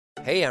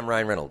Hey, I'm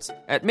Ryan Reynolds.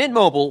 At Mint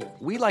Mobile,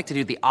 we like to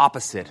do the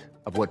opposite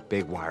of what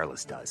Big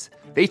Wireless does.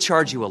 They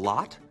charge you a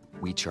lot,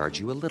 we charge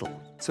you a little.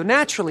 So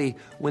naturally,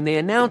 when they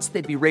announced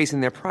they'd be raising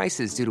their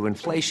prices due to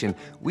inflation,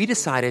 we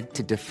decided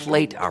to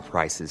deflate our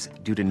prices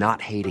due to not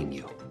hating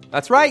you.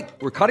 That's right.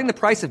 We're cutting the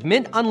price of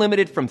Mint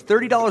Unlimited from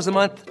 $30 a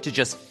month to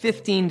just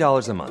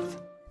 $15 a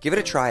month. Give it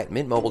a try at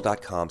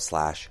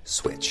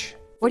mintmobile.com/switch.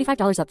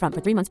 $45 up front for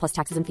 3 months plus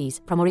taxes and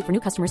fees. Promo rate for new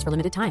customers for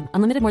limited time.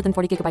 Unlimited more than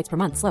 40 gigabytes per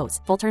month. Slows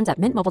full terms at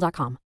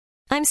mintmobile.com.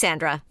 I'm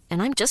Sandra, and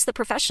I'm just the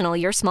professional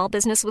your small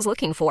business was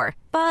looking for.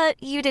 But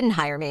you didn't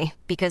hire me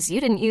because you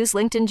didn't use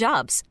LinkedIn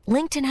Jobs.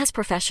 LinkedIn has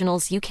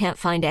professionals you can't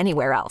find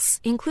anywhere else,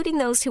 including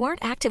those who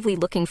aren't actively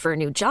looking for a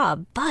new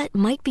job, but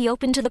might be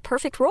open to the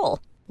perfect role,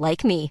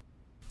 like me.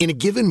 In a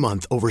given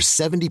month, over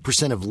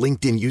 70% of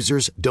LinkedIn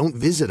users don't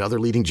visit other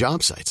leading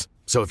job sites.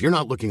 So if you're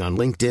not looking on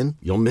LinkedIn,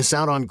 you'll miss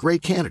out on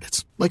great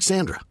candidates like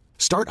Sandra.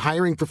 Start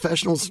hiring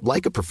professionals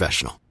like a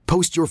professional.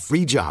 Post your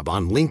free job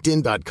on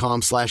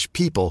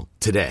linkedin.com/people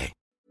today.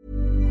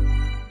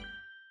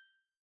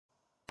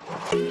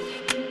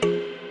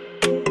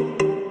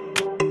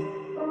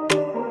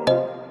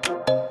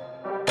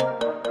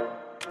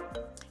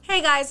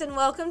 Hey guys, and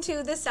welcome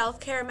to the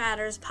Self-Care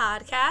Matters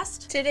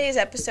podcast. Today's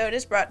episode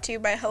is brought to you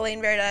by Helene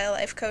Verdile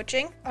Life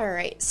Coaching. All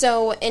right,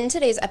 so in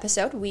today's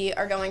episode, we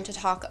are going to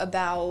talk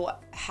about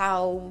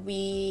how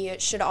we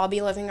should all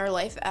be living our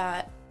life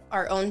at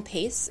our own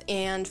pace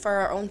and for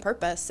our own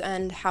purpose,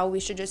 and how we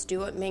should just do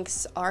what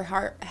makes our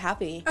heart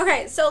happy.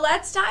 Okay, so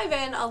let's dive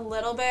in a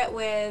little bit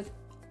with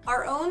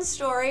our own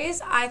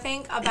stories, I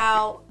think,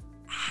 about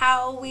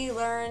how we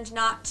learned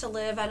not to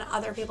live on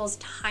other people's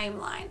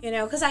timeline. You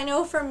know, because I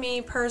know for me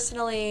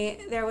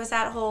personally, there was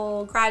that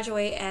whole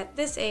graduate at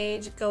this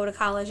age, go to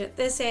college at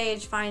this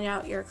age, find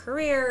out your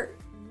career,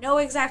 know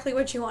exactly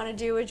what you want to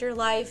do with your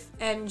life,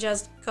 and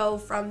just go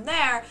from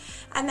there.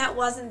 And that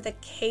wasn't the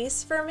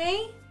case for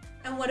me.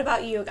 And what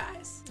about you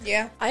guys?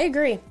 Yeah. I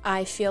agree.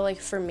 I feel like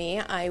for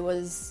me, I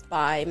was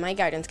by my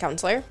guidance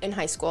counselor in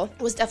high school,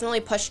 was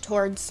definitely pushed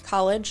towards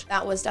college.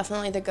 That was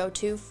definitely the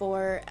go-to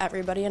for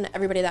everybody and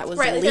everybody that was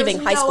leaving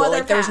high school.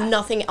 Like there was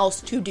nothing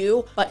else to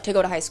do but to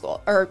go to high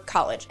school or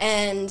college.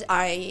 And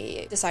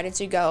I decided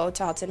to go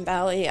to Hudson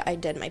Valley. I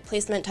did my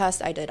placement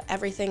test. I did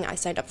everything. I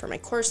signed up for my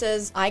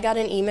courses. I got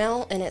an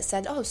email and it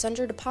said, "Oh, send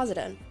your deposit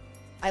in."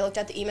 I looked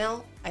at the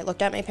email. I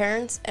looked at my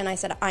parents and I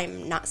said,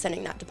 "I'm not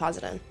sending that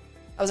deposit in."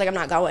 I was like, "I'm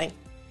not going."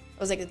 I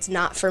was like, "It's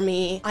not for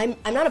me." I'm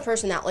not a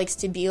person that likes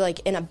to be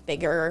like in a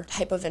bigger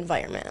type of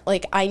environment.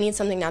 Like I need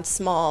something that's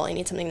small. I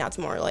need something that's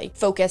more like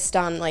focused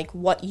on like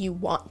what you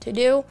want to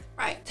do.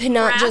 Right. To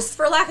not craft, just,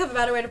 for lack of a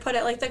better way to put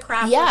it, like the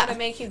craft you're going to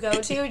make you go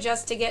to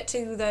just to get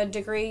to the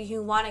degree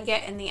you want to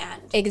get in the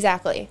end.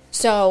 Exactly.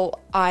 So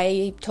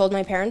I told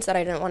my parents that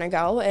I didn't want to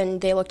go, and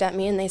they looked at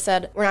me and they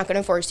said, "We're not going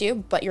to force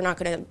you, but you're not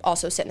going to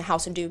also sit in the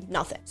house and do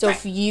nothing. So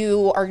if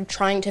you are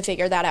trying to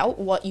figure that out,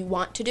 what you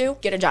want to do,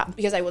 get a job."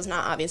 Because I was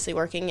not obviously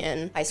working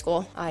in high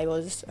school. I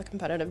was a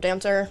competitive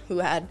dancer who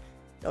had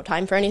no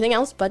time for anything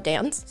else but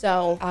dance.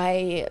 So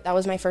that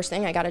was my first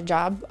thing. I got a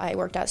job. I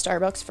worked at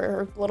Starbucks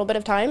for a little bit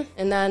of time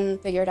and then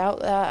figured out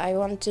that I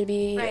wanted to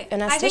be an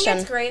esthetician. I think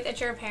it's great that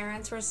your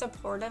parents were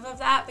supportive of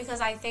that,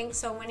 because I think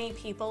so many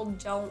people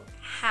don't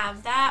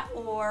have that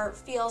or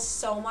feel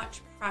so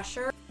much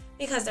pressure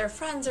because their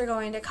friends are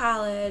going to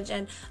college.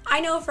 And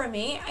I know for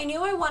me, I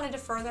knew I wanted to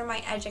further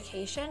my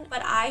education,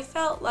 but I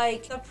felt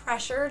like the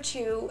pressure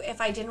to, if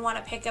I didn't want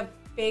to pick a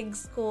big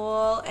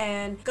school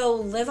and go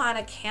live on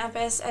a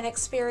campus and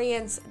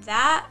experience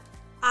that,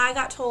 I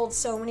got told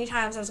so many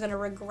times I was going to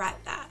regret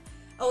that.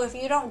 Oh, if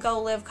you don't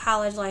go live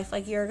college life,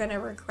 like you're going to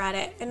regret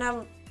it. And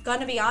I'm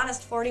going to be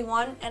honest,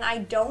 41, and I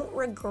don't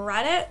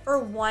regret it for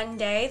one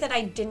day that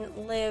I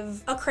didn't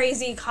live a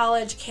crazy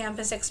college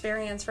campus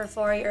experience for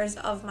 4 years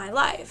of my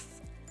life.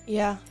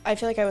 Yeah, I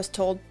feel like I was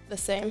told the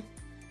same,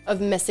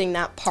 of missing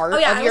that part of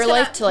your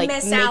life to like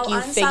make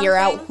you figure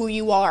out who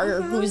you are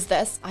or who's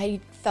this. I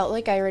felt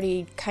like I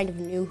already kind of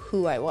knew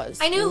who I was.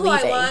 I knew who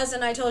I was,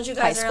 and I told you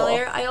guys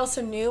earlier, I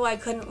also knew I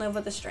couldn't live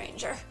with a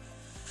stranger.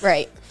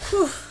 Right.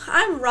 Whew,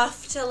 I'm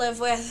rough to live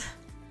with.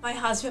 My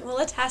husband will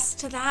attest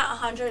to that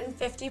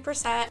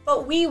 150%.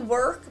 But we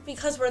work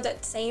because we're the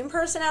same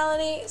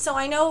personality. So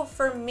I know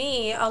for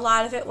me, a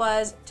lot of it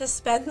was to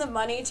spend the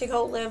money to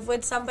go live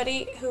with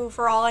somebody who,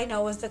 for all I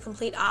know, was the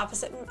complete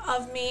opposite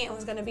of me and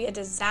was going to be a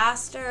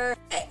disaster.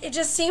 It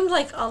just seemed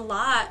like a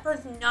lot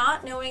for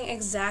not knowing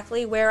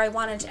exactly where I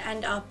wanted to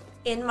end up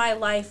in my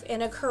life,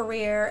 in a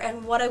career,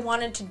 and what I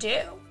wanted to do.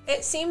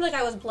 It seemed like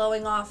I was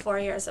blowing off 4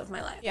 years of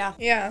my life.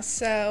 Yeah,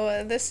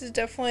 so this is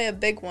definitely a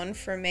big one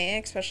for me,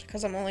 especially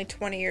because I'm only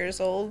 20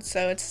 years old,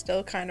 so it's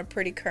still kind of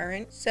pretty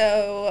current.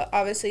 So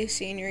obviously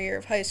senior year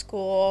of high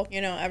school, you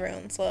know,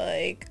 everyone's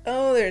like,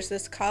 oh, there's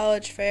this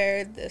college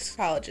fair, this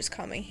college is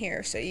coming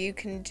here, so you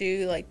can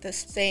do like the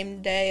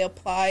same day,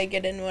 apply,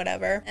 get in,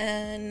 whatever.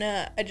 And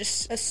I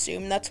just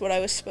assumed that's what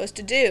I was supposed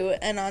to do.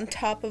 And on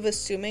top of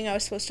assuming I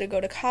was supposed to go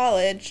to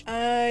college,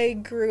 I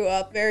grew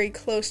up very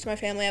close to my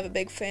family. I have a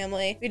big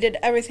family. We did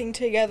everything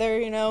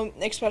together,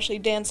 especially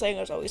dancing.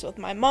 I was always with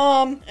my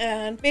mom.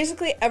 And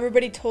basically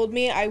everybody told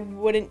me I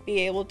wouldn't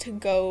be able to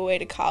go away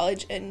to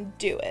college and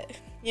do it.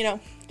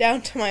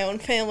 Down to my own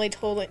family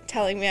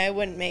telling me I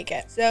wouldn't make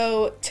it.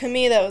 So to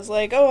me, that was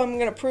like, oh, I'm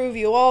going to prove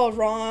you all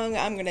wrong.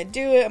 I'm going to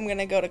do it. I'm going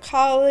to go to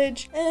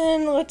college.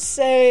 And let's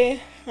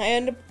say I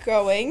end up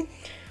going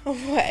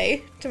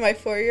away to my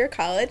 4-year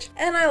college,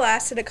 and I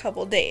lasted a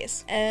couple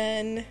days.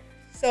 And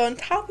so on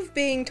top of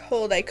being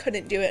told I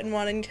couldn't do it and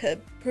wanting to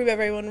prove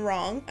everyone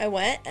wrong, I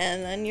went,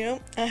 and then,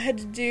 I had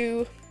to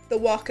do the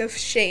walk of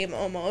shame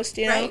almost,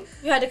 Right.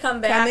 You had to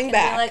come back be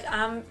like,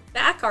 I'm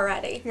back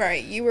already.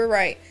 Right, you were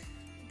right.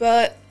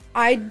 But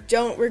I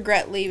don't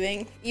regret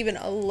leaving even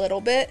a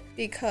little bit,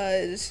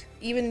 because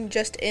even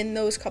just in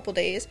those couple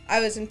days,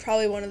 I was in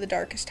probably one of the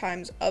darkest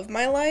times of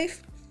my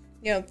life.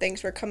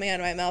 Things were coming out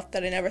of my mouth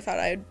that I never thought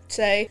I'd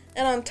say.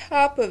 And on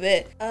top of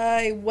it,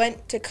 I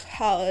went to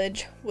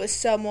college with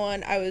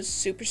someone I was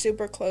super,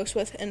 super close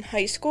with in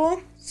high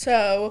school.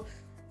 So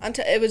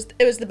it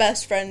was the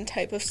best friend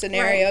type of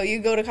scenario. Right. You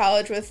go to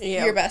college with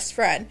your best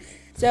friend.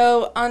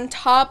 So on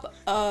top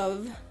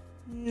of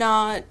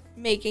not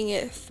making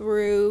it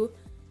through,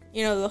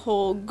 the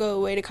whole go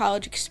away to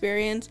college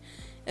experience,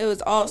 it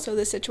was also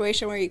the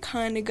situation where you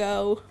kind of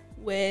go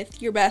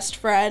with your best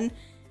friend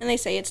and they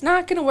say it's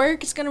not going to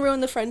work, it's going to ruin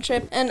the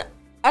friendship. And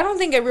I don't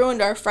think it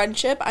ruined our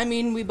friendship. I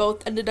mean, we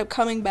both ended up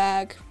coming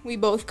back. We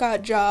both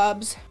got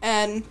jobs.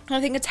 And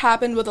I think it's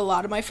happened with a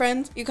lot of my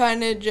friends. You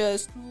kind of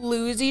just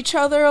lose each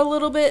other a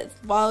little bit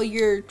while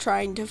you're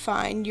trying to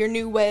find your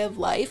new way of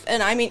life.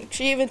 And I mean,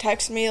 she even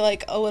texted me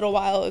like a little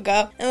while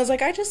ago. And I was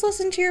like, I just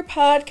listened to your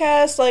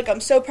podcast. Like,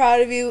 I'm so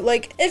proud of you.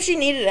 Like, if she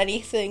needed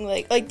anything,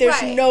 like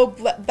there's no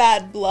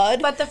bad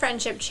blood. But the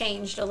friendship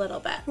changed a little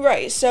bit.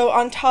 Right. So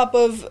on top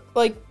of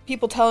like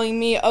people telling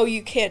me, oh,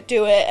 you can't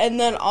do it, and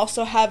then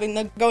also having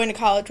the going to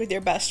college with your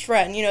best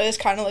friend, it's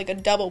kind of like a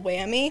double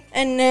whammy.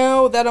 And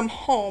now that I'm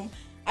home,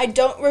 I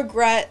don't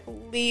regret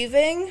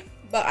leaving,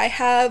 but I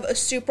have a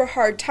super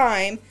hard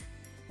time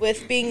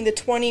with being the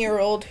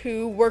 20-year-old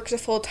who works a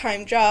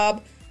full-time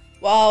job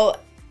while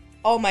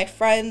all my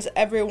friends,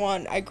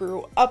 everyone I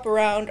grew up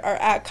around are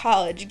at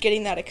college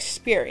getting that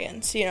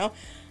experience,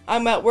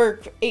 I'm at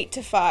work 8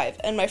 to 5,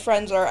 and my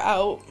friends are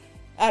out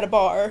at a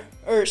bar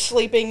or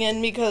sleeping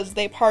in because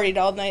they partied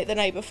all night the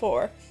night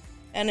before.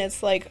 And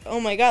it's like, oh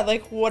my God,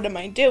 like, what am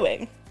I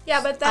doing?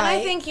 Yeah, but then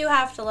I think you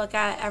have to look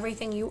at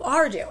everything you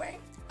are doing.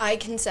 I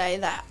can say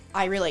that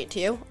I relate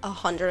to you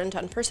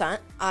 110%.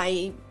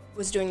 I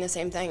was doing the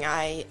same thing.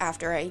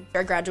 After I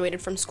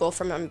graduated from school,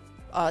 from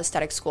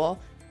aesthetic school,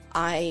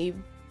 I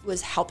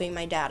was helping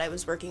my dad. I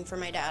was working for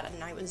my dad,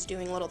 and I was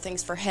doing little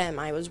things for him.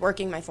 I was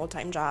working my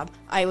full-time job.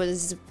 I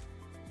was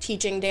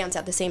teaching dance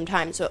at the same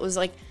time. So it was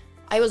like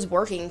I was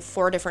working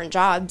 4 different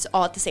jobs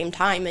all at the same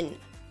time, and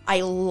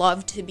I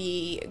love to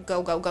be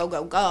go, go, go,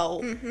 go,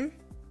 go. Mm-hmm.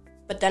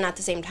 But then at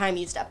the same time,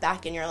 you step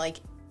back and you're like,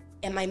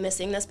 am I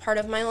missing this part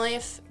of my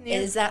life? Yeah.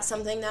 Is that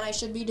something that I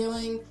should be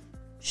doing?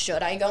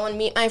 Should I go and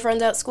meet my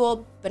friends at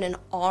school? But in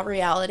all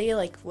reality,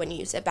 like when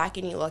you sit back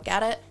and you look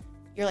at it,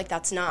 you're like,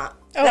 that's not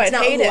who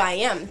I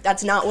am.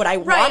 That's not what I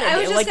want to do. I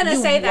was just going to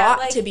say that. You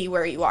want to be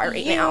where you are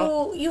right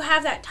now. You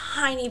have that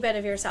tiny bit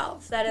of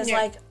yourself that is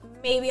like,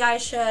 maybe I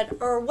should,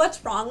 or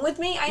what's wrong with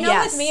me? I know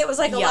with me it was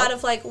like a lot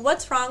of like,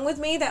 what's wrong with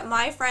me that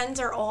my friends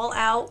are all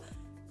out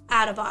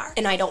at a bar.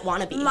 And I don't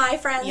want to be. My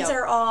friends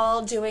are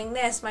all doing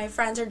this. My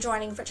friends are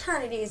joining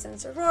fraternities and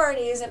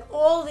sororities and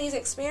all these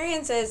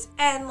experiences.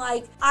 And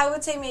like, I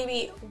would say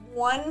maybe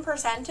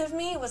 1% of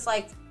me was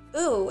like,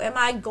 ooh, am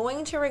I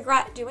going to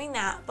regret doing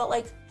that? But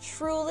like,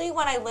 truly,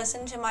 when I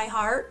listened to my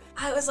heart,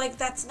 I was like,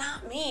 that's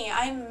not me.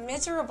 I'm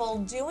miserable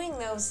doing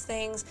those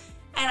things.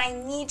 And I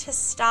need to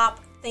stop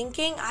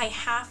thinking I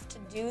have to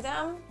do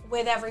them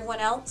with everyone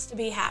else to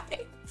be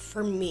happy.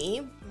 For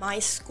me, my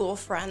school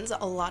friends,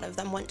 a lot of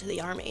them went to the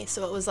Army.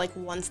 So it was like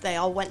once they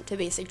all went to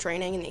basic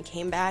training and they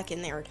came back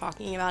and they were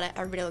talking about it,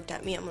 everybody looked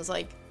at me and was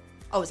like,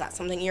 oh, is that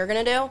something you're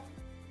going to do?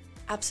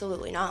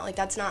 Absolutely not. Like,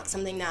 that's not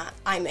something that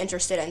I'm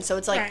interested in. So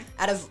it's like,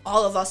 out of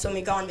all of us when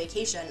we go on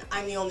vacation,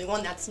 I'm the only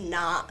one that's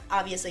not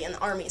obviously in the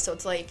Army. So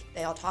it's like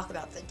they all talk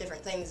about the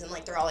different things and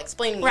like they're all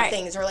explaining me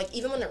things. Or like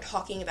even when they're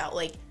talking about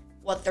like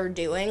what they're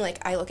doing,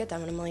 like I look at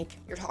them and I'm like,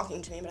 you're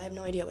talking to me, but I have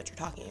no idea what you're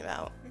talking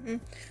about. Mm-hmm.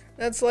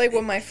 That's like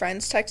when my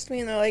friends text me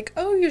and they're like,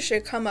 oh, you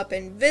should come up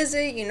and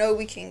visit,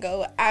 we can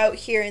go out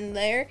here and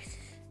there.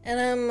 And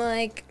I'm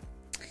like,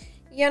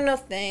 yeah, no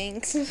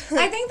thanks.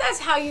 I think that's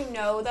how you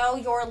know, though,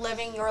 you're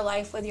living your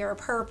life with your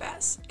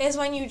purpose, is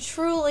when you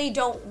truly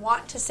don't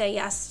want to say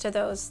yes to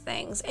those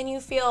things and you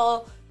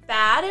feel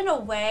bad in a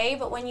way,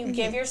 but when you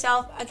give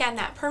yourself, again,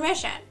 that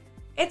permission.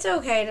 It's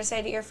okay to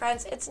say to your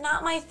friends, it's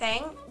not my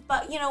thing,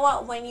 but you know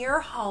what, when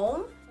you're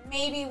home,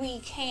 maybe we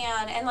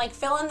can, and like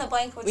fill in the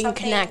blank with something we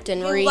can connect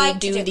and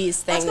redo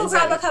these things. Let's go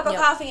grab a cup of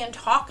coffee and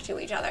talk to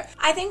each other.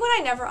 I think what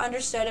I never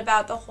understood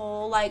about the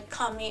whole like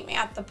come meet me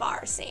at the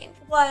bar scene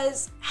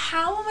was,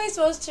 how am I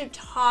supposed to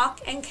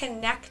talk and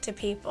connect to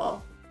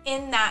people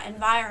in that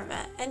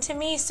environment. And to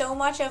me, so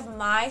much of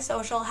my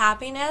social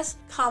happiness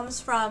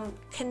comes from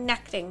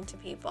connecting to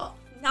people,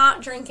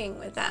 not drinking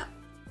with them,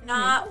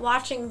 not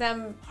watching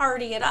them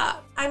party it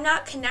up. I'm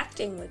not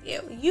connecting with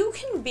you. You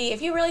can be,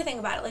 if you really think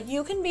about it, like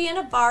you can be in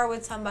a bar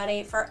with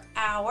somebody for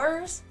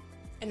hours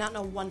and not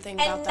know one thing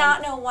about them. And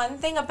not know one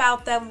thing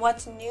about them,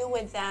 what's new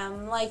with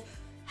them, like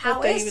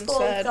how is school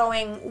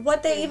going,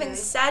 what they even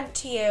said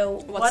to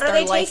you, what are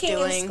they taking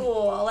in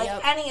school, like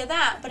any of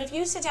that. But if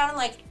you sit down and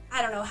like,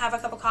 I don't know, have a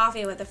cup of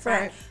coffee with a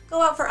friend,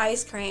 go out for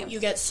ice cream. You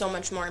get so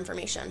much more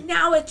information.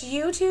 Now it's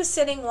you two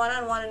sitting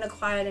one-on-one in a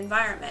quiet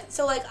environment.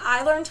 So like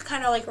I learned to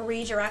kind of like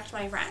redirect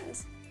my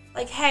friends.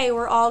 Like, hey,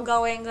 we're all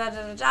going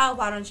da-da-da-da,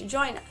 why don't you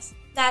join us?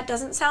 That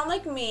doesn't sound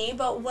like me,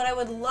 but what I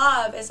would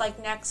love is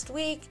like next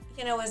week,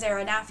 you know, is there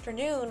an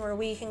afternoon where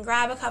we can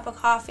grab a cup of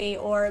coffee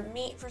or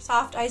meet for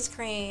soft ice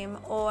cream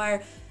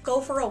or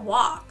go for a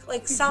walk?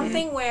 Like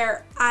something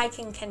where I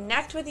can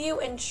connect with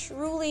you and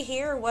truly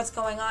hear what's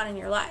going on in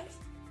your life.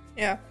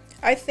 Yeah.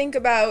 I think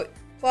about,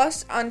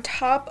 plus on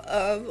top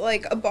of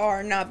like a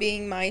bar not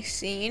being my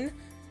scene,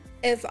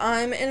 if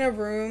I'm in a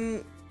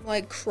room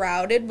like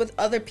crowded with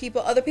other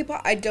people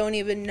I don't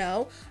even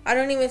know, I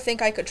don't even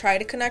think I could try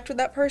to connect with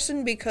that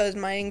person because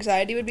my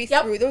anxiety would be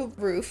through the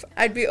roof.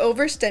 I'd be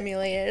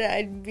overstimulated.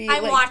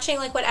 I'm watching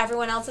like what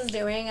everyone else is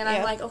doing, and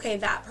I'm like, okay,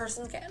 that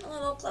person's getting a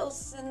little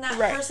close, and that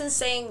person's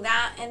saying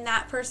that, and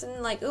that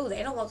person like, ooh,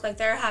 they don't look like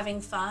they're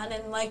having fun,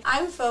 and like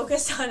I'm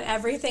focused on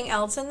everything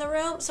else in the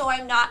room, so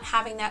I'm not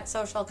having that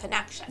social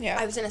connection.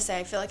 I was gonna say,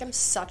 I feel like I'm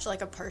such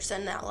like a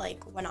person that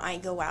like when I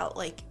go out,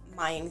 like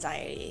my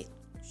anxiety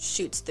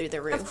shoots through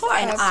the roof. Of course.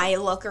 And I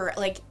look around,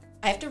 like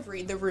I have to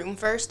read the room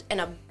first and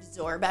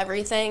absorb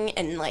everything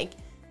and like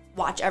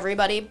watch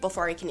everybody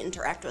before I can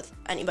interact with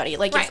anybody.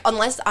 Like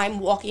unless I'm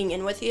walking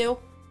in with you,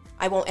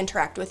 I won't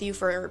interact with you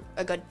for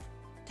a good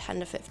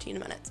 10 to 15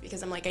 minutes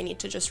because I'm like, I need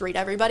to just read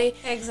everybody.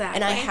 Exactly.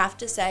 And I have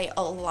to say,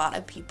 a lot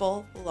of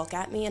people look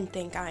at me and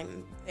think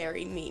I'm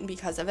very mean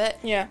because of it.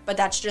 Yeah. But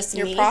that's just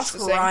You're me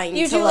processing. trying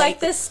you to do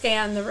like to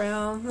scan the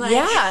room. Like,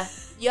 yeah.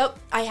 Yep.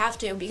 I have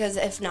to, because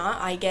if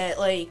not, I get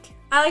like,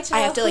 I like to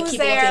know have to, like, who's keep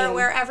there, looking.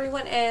 where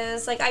everyone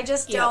is. Like, I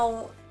just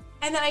don't...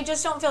 And then I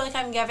just don't feel like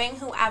I'm giving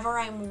whoever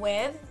I'm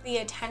with the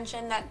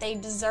attention that they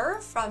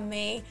deserve from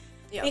me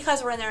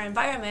because we're in their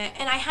environment.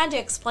 And I had to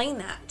explain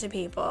that to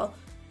people.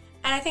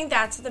 And I think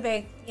that's the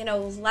big, you know,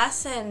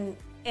 lesson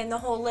in the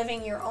whole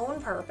living your own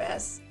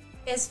purpose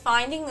is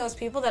finding those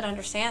people that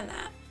understand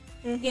that.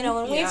 Mm-hmm. You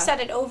know, and we've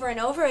said it over and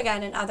over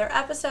again in other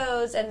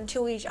episodes and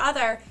to each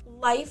other,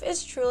 life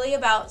is truly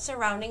about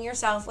surrounding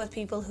yourself with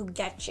people who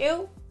get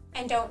you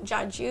and don't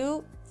judge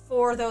you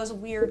for those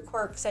weird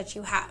quirks that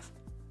you have.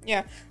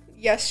 Yeah.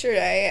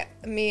 Yesterday,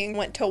 me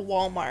went to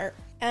Walmart,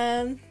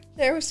 and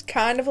there was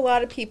kind of a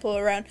lot of people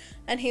around,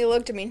 and he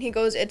looked at me, and he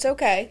goes, "It's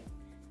okay."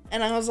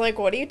 And I was like,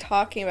 "What are you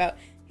talking about?"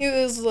 He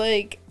was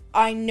like,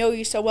 "I know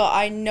you so well.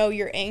 I know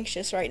you're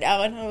anxious right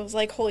now." And I was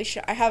like, holy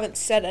shit, I haven't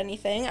said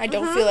anything. I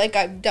don't feel like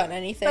I've done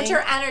anything. But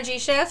your energy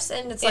shifts,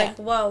 and it's like,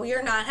 whoa,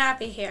 you're not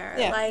happy here.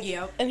 Yeah.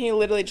 Like, And he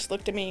literally just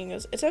looked at me and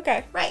goes, "It's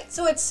okay." Right.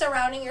 So it's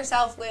surrounding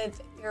yourself with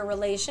your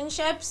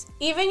relationships,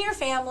 even your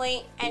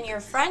family and your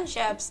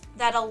friendships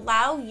that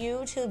allow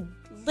you to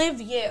live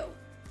you.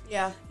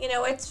 Yeah. You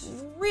know, it's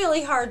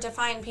really hard to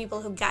find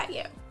people who get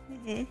you.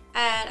 Mm-hmm.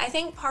 And I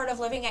think part of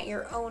living at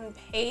your own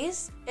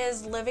pace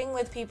is living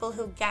with people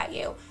who get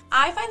you.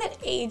 I find that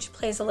age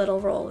plays a little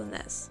role in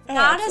this. Oh,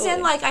 Not absolutely. as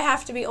in like I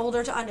have to be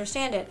older to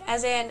understand it,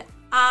 as in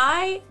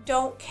I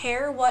don't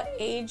care what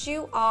age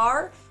you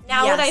are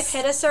now that I've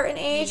hit a certain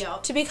age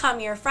to become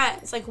your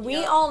friends. Like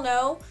we all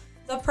know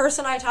the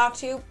person I talk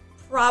to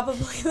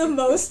probably the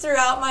most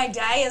throughout my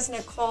day is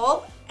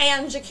Nicole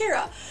and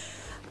Jakira.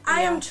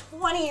 I am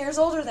 20 years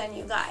older than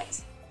you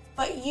guys,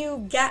 but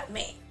you get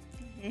me.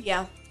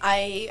 Yeah,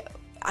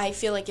 I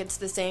feel like it's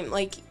the same.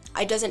 Like,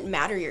 it doesn't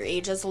matter your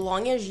age. As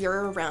long as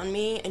you're around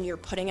me and you're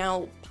putting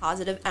out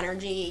positive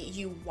energy,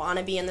 you want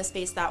to be in the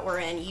space that we're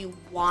in, you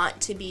want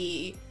to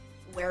be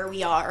where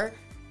we are,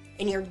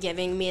 and you're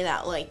giving me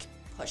that, like,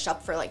 push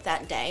up for, like,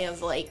 that day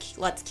of, like,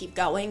 let's keep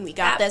going. We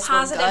got this. That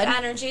positive we're good.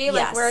 Energy,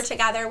 like, we're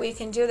together, we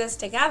can do this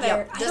together.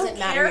 Yep. I Doesn't don't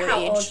matter care your how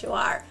age. old you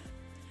are.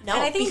 No,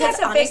 and I think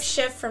that's a big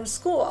shift from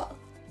school.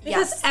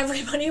 Because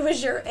everybody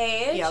was your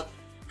age. Yep.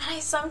 And I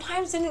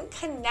sometimes didn't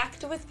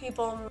connect with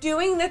people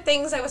doing the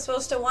things I was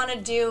supposed to want to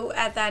do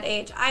at that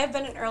age. I have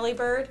been an early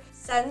bird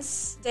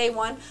since day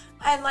one.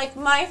 And, like,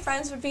 my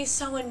friends would be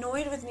so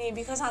annoyed with me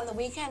because on the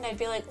weekend I'd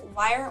be like,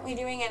 why aren't we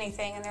doing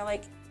anything? And they're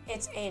like,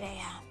 it's 8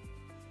 a.m.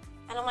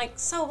 And I'm like,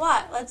 so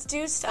what? Let's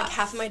do stuff. Like,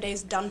 half of my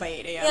day's done by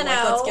 8 a.m. You know?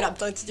 Like, let's get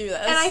up, let's do this.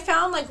 And I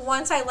found, like,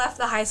 once I left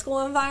the high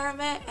school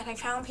environment and I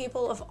found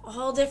people of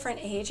all different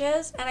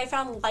ages and I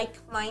found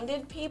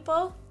like-minded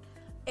people,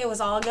 it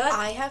was all good.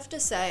 I have to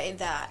say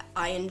that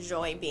I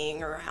enjoy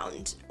being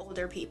around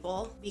older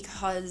people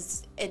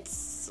because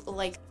it's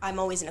like I'm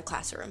always in a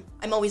classroom.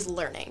 I'm always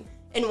learning.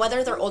 And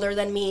whether they're older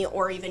than me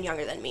or even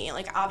younger than me,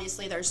 like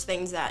obviously there's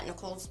things that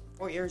Nicole's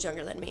 4 years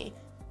younger than me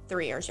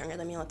 3 years younger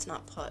than me. Let's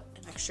not put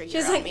an extra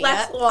year She's on like, me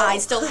yet. I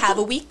still have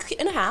a week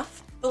and a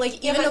half. But,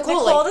 like, even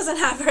Nicole doesn't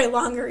have very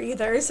longer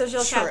either, so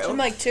she'll catch I'm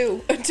like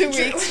 2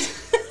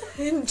 weeks.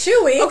 In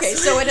 2 weeks. Okay,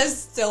 so it is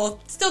still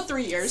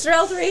 3 years.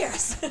 Still 3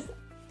 years.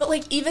 But,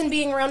 like, even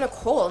being around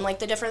Nicole and, like,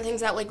 the different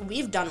things that, like,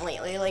 we've done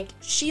lately, like,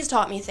 she's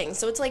taught me things.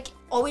 So it's, like,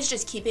 always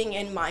just keeping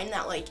in mind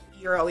that, like,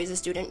 you're always a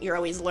student, you're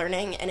always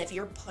learning, and if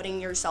you're putting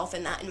yourself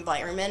in that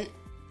environment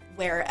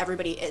where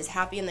everybody is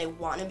happy and they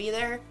want to be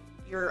there,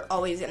 you're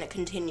always going to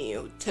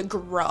continue to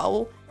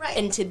grow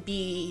and to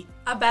be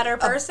a better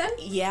person.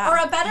 Or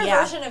a better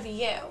version of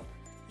you.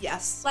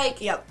 Yes.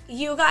 Like,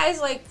 you guys,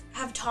 like,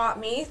 have taught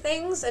me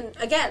things, and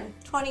again,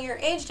 20-year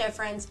age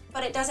difference,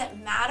 but it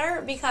doesn't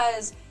matter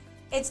because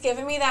it's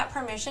given me that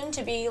permission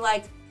to be,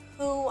 like,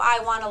 who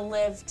I want to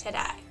live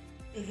today.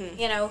 Mm-hmm.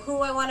 You know, who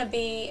I want to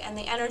be and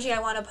the energy I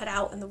want to put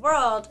out in the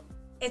world,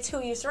 it's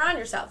who you surround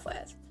yourself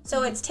with.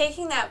 So it's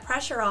taking that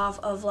pressure off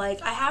of,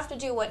 like, I have to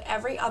do what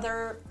every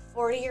other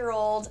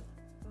 40-year-old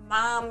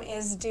mom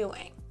is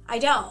doing. I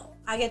don't.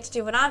 I get to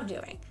do what I'm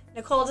doing.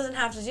 Nicole doesn't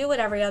have to do what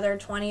every other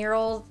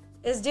 20-year-old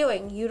is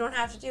doing. You don't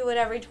have to do what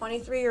every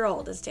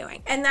 23-year-old is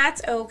doing. And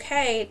that's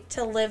okay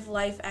to live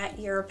life at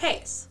your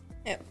pace.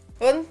 Yeah.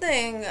 One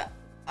thing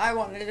I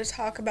wanted to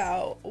talk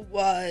about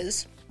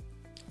was,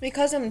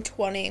 because I'm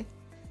 20,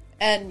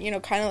 and, you know,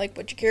 kind of like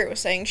what Jakira was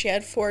saying, she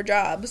had 4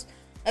 jobs.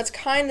 That's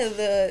kind of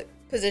the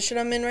position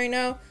I'm in right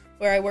now,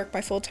 where I work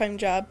my full-time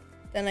job,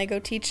 then I go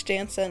teach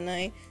dance at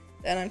night,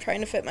 then I'm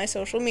trying to fit my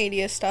social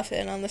media stuff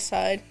in on the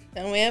side,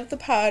 then we have the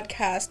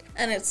podcast,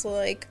 and it's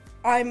like,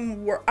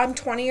 I'm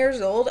 20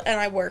 years old, and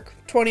I work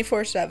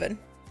 24/7.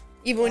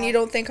 Even when you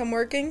don't think I'm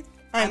working,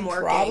 I'm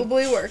working.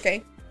 Probably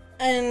working.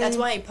 And that's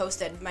why I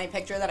posted my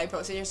picture that I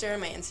posted yesterday on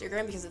my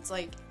Instagram, because it's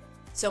like,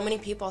 so many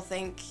people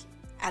think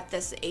at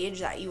this age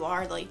that you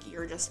are, like,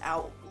 you're just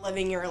out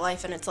living your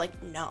life, and it's like,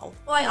 no.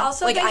 Well, I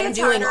also like, think I'm it's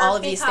doing all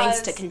of because these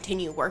things to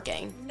continue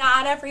working.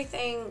 Not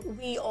everything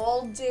we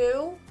all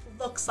do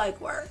looks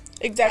like work.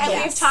 Exactly.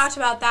 And we've talked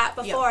about that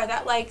before,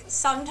 that, like,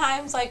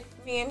 sometimes, like,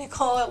 me and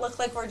Nicole, it looked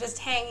like we're just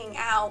hanging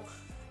out,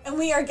 and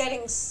we are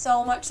getting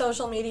so much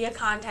social media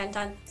content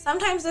done.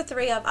 Sometimes the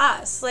 3 of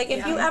us. Like,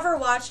 if you ever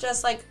watched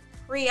us, like,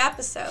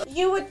 pre-episode,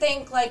 you would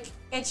think, like,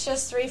 it's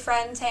just 3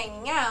 friends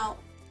hanging out.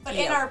 But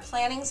in our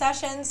planning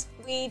sessions,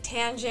 we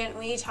tangent,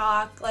 we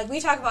talk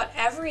about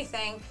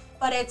everything,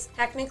 but it's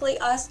technically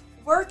us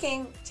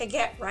working to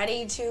get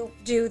ready to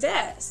do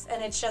this.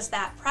 And it's just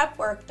that prep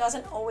work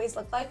doesn't always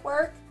look like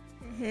work.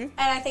 Mm-hmm. And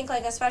I think,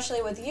 like,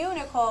 especially with you,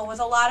 Nicole, with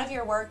a lot of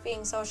your work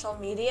being social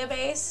media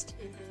based,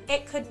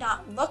 it could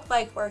not look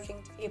like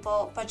working to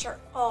people, but you're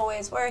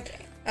always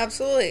working.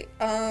 Absolutely.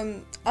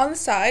 On the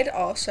side,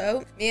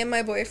 also, me and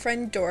my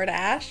boyfriend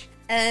DoorDash.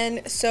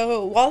 And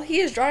so while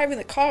he is driving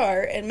the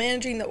car and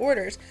managing the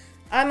orders,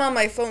 I'm on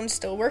my phone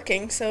still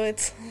working. So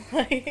it's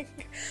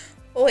like,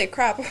 holy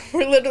crap,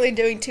 we're literally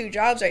doing 2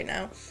 jobs right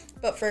now.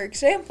 But for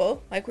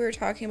example, like we were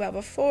talking about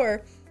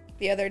before,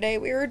 the other day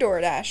we were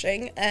door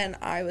dashing and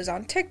I was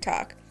on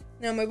TikTok.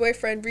 Now my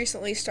boyfriend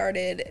recently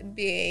started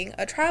being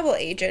a travel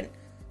agent.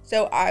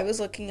 So I was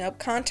looking up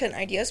content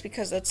ideas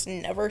because that's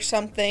never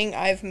something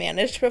I've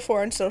managed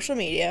before on social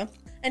media.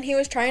 And he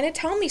was trying to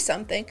tell me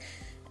something.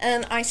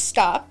 And I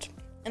stopped.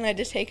 And I had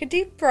to take a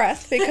deep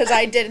breath because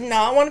I did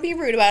not want to be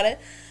rude about it.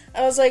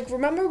 I was like,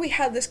 remember we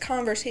had this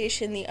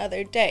conversation the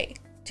other day.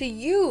 To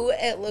you,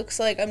 it looks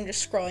like I'm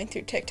just scrolling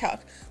through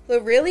TikTok.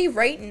 But really,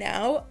 right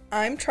now,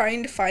 I'm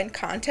trying to find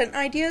content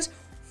ideas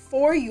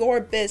for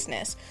your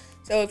business.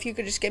 So if you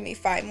could just give me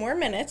 5 more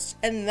minutes,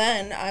 and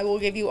then I will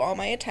give you all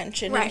my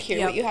attention and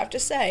hear what you have to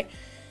say.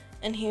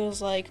 And he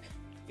was like,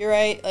 you're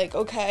right, like,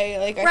 okay,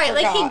 like, I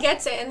forgot. Like, he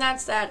gets it, and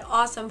that's that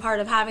awesome part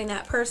of having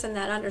that person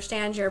that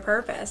understands your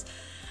purpose.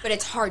 But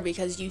it's hard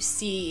because you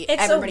see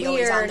everybody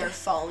always on their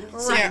phone,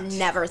 so you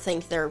never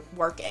think they're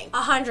working.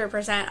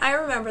 100%. I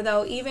remember,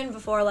 though, even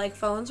before, like,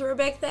 phones were a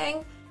big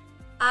thing,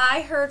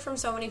 I heard from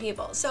so many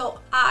people. So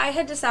I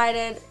had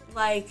decided,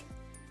 like,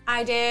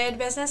 I did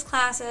business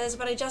classes,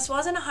 but I just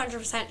wasn't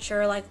 100%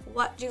 sure, like,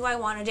 what do I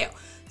want to do?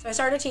 So I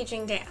started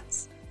teaching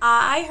dance.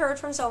 I heard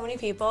from so many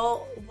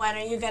people, when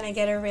are you going to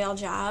get a real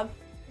job?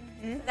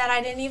 Mm-hmm. That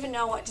I didn't even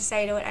know what to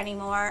say to it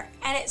anymore.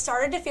 And it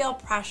started to feel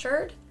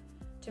pressured.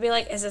 To be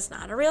like, is this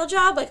not a real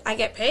job? Like, I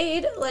get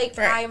paid. Like,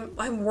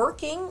 I'm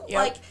working. Yep.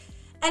 Like,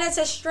 and it's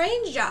a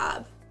strange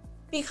job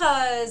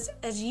because,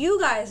 as you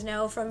guys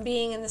know from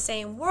being in the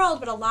same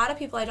world, but a lot of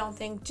people I don't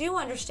think do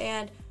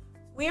understand,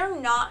 we are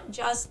not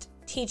just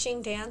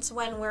teaching dance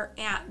when we're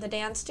at the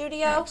dance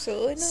studio.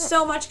 Absolutely not.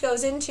 So much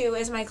goes into,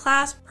 is my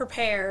class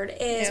prepared?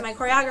 Is my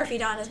choreography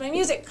done? Is my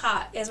music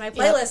cut? Is my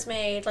playlist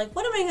made? Like,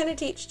 what am I going to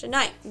teach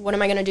tonight? What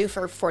am I going to do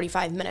for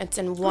 45 minutes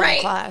in one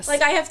class?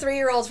 Like, I have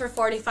 3-year-olds for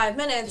 45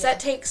 minutes. That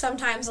takes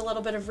sometimes a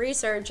little bit of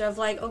research of,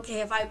 like,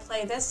 okay, if I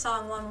play this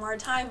song one more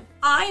time,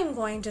 I'm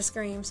going to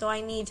scream, so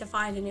I need to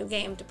find a new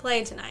game to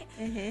play tonight.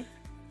 Mm-hmm.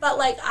 But,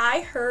 like,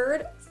 I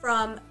heard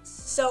from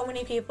so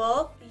many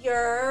people,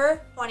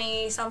 you're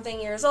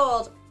 20-something years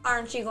old,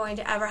 aren't you going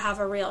to ever have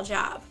a real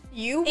job?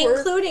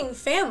 Including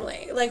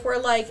family. Like, we're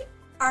like,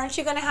 aren't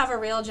you going to have a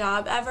real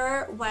job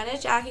ever? When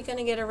is Jackie going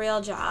to get a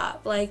real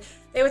job? Like,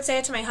 they would say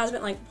it to my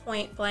husband, like,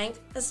 point blank,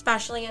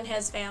 especially in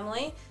his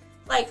family.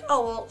 Like,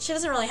 oh, well, she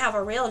doesn't really have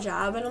a real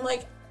job. And I'm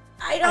like,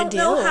 I don't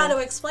know how to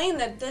explain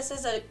that this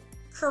is a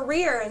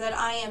career that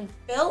I am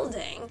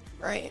building.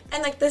 Right.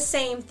 And, like, the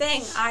same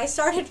thing. I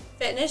started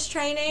fitness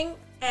training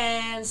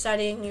and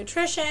studying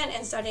nutrition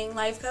and studying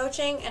life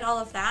coaching and all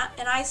of that.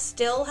 And I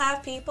still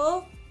have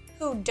people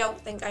who don't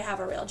think I have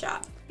a real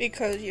job.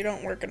 Because you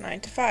don't work a 9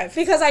 to 5.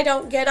 Because I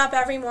don't get up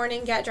every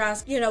morning, get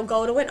dressed,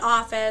 go to an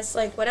office,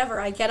 like whatever.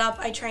 I get up,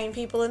 I train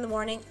people in the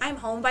morning. I'm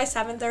home by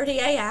 7:30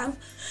 a.m.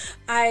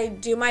 I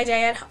do my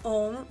day at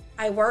home.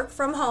 I work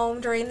from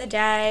home during the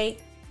day.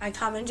 I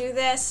come and do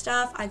this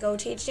stuff. I go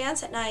teach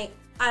dance at night.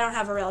 I don't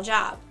have a real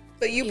job.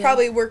 But you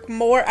probably work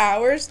more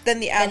hours than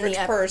the average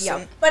person.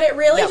 Yep. But it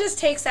really just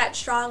takes that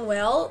strong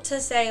will to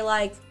say,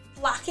 like,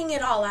 blocking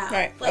it all out.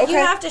 Right. Like, you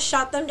have to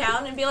shut them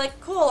down and be like,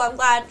 cool, I'm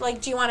glad.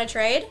 Like, do you want to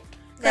trade?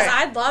 Because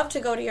I'd love to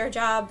go to your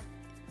job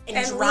and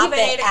leave at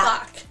 8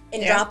 o'clock.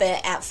 And drop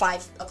it at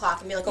 5 o'clock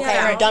and be like, okay,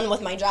 I'm done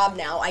with my job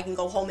now. I can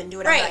go home and do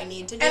whatever I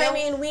need to do. And I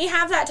mean, we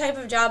have that type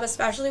of job,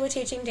 especially with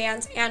teaching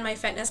dance and my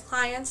fitness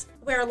clients,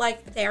 where,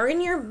 like, they're in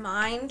your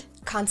mind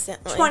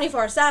constantly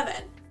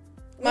 24/7.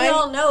 We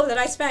all know that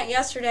I spent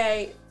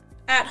yesterday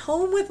at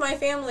home with my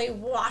family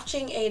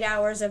watching 8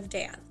 hours of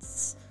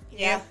dance.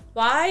 Yeah.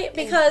 Why?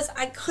 Because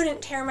I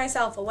couldn't tear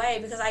myself away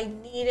because I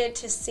needed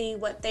to see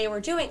what they were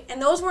doing.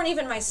 And those weren't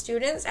even my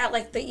students at,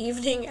 like, the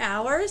evening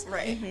hours.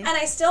 Right. Mm-hmm. And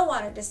I still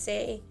wanted to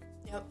see.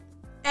 Yep.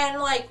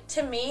 And, like,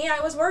 to me, I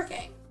was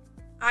working.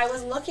 I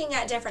was looking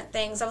at different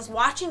things. I was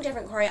watching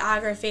different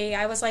choreography.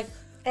 I was like,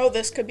 oh,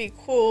 this could be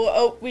cool.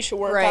 Oh, we should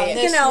work on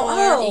this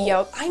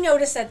more. I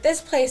noticed that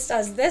this place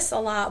does this a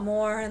lot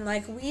more, and,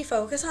 like, we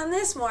focus on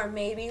this more.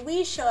 Maybe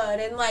we should.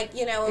 And, like,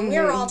 and we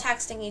were all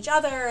texting each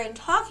other and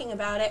talking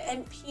about it,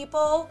 and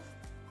people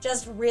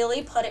just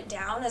really put it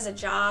down as a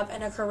job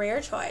and a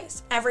career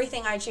choice.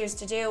 Everything I choose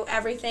to do,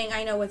 everything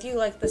I know with you,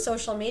 like the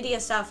social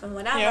media stuff and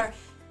whatever. Yep.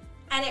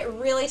 And it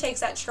really takes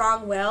that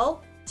strong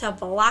will to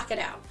block it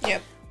out.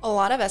 Yep. A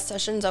lot of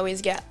estheticians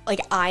always get, like,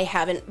 I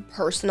haven't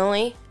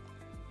personally,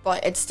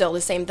 but it's still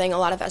the same thing. A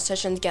lot of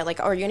estheticians get, like,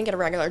 oh, you're going to get a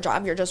regular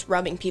job. You're just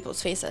rubbing people's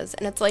faces.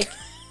 And it's like,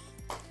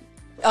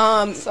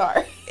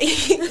 sorry.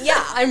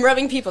 Yeah, I'm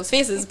rubbing people's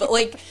faces. But,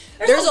 like,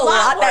 there's a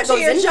lot that goes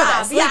into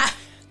this. Yeah.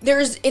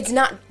 Like, it's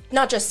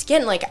not just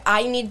skin. Like,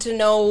 I need to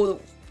know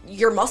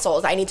your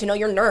muscles. I need to know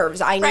your nerves.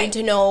 I need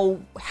to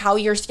know how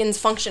your skin's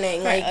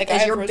functioning. Right, like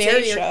is I your have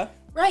barrier... rosacea.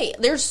 Right.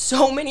 There's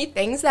so many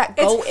things that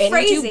go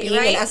into being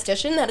an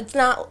esthetician that it's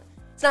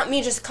not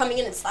me just coming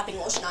in and slapping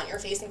lotion on your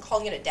face and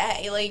calling it a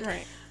day. Like,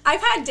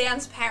 I've had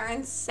dance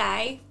parents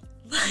say,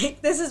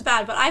 like, this is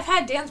bad, but I've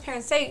had dance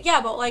parents say,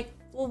 yeah, but, like,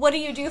 well, what do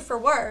you do for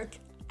work?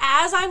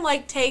 As I'm,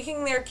 like,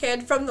 taking their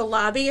kid from the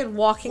lobby and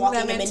walking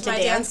them into my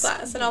dance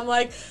class. And I'm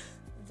like,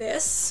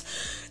 this?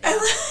 And,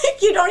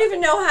 like, you don't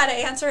even know how to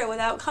answer it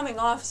without coming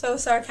off so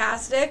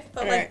sarcastic,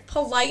 but, like,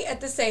 polite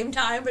at the same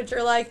time. But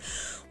you're like,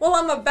 well,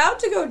 I'm about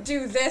to go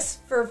do this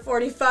for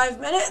 45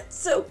 minutes,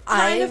 so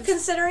kind of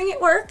considering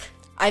it work.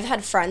 I've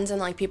had friends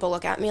and, like, people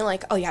look at me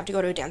like, oh, you have to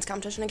go to a dance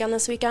competition again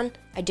this weekend?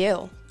 I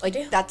do. Like,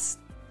 that's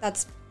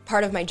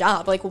part of my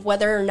job. Like,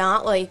 whether or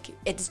not, like,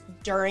 it's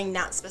during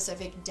that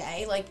specific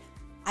day, like,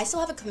 I still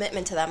have a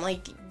commitment to them.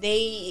 Like,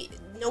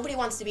 nobody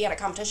wants to be at a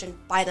competition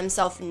by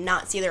themselves,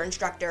 not see their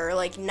instructor,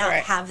 like, not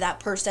have that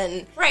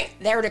person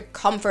there to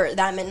comfort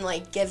them and,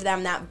 like, give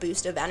them that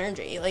boost of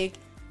energy. Like,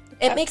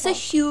 it makes a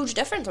huge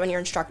difference when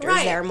your instructor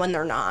is there and when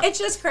they're not. It's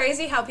just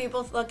crazy how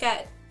people look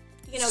at,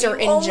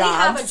 certain you only jobs.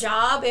 have a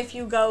job if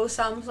you go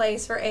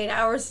someplace for 8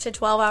 hours to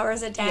 12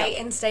 hours a day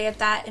and stay at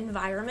that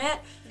environment.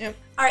 Yep.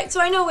 All right, so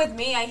I know with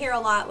me, I hear a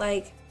lot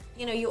like,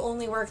 you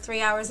only work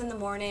 3 hours in the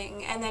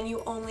morning and then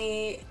you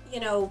only,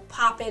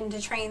 pop in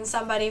to train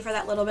somebody for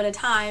that little bit of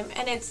time.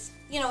 And it's,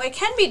 it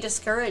can be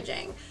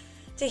discouraging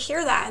to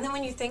hear that. And then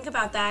when you think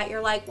about that,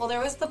 you're like, well,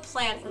 there was the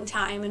planning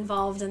time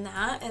involved in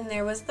that, and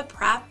there was the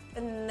prep,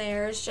 and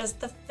there's just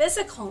the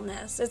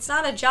physicalness. It's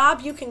not a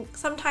job you can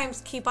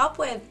sometimes keep up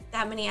with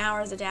that many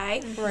hours a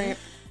day. Right.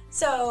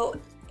 So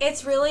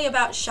it's really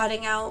about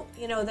shutting out,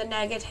 the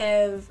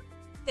negative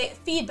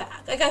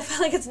feedback. Like, I feel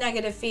like it's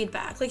negative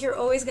feedback. Like, you're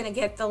always going to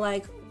get the,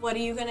 like, what are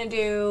you going to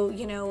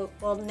do?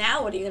 Well,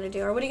 now what are you going to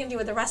do? Or what are you going to do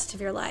with the rest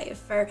of your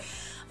life? Or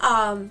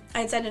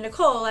I said to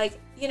Nicole, like,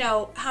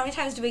 how many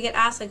times do we get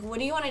asked, like, what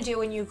do you want to do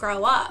when you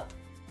grow up?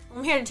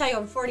 I'm here to tell you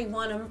I'm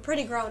 41. I'm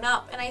pretty grown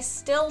up. And I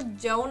still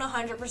don't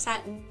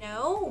 100%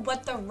 know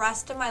what the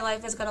rest of my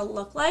life is going to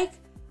look like.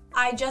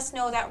 I just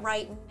know that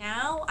right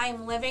now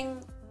I'm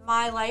living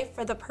my life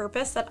for the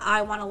purpose that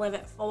I want to live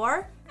it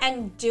for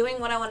and doing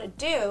what I want to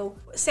do.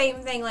 Same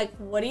thing, like,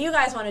 what do you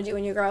guys want to do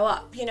when you grow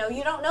up? You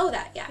don't know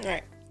that yet.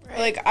 Right.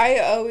 Like,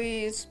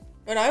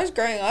 when I was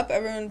growing up,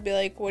 everyone would be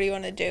like, what do you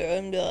want to do?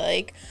 And be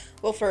like,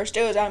 well, first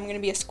it was, I'm going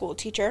to be a school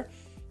teacher.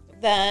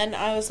 Then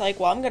I was like,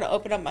 well, I'm going to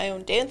open up my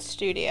own dance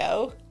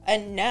studio.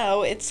 And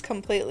now it's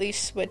completely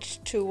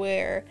switched to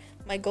where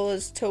my goal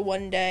is to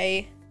one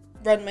day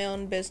run my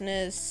own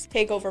business,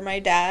 take over my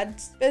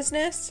dad's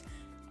business,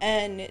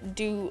 and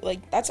do,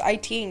 like, that's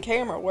IT and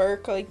camera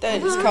work. Like,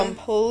 that is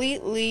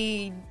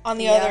completely on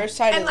the other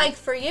side and of like,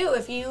 for you,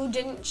 if you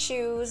didn't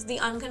choose the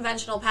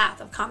unconventional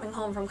path of coming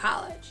home from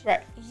college,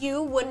 right,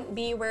 you wouldn't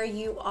be where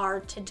you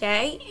are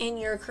today in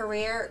your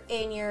career,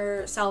 in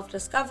your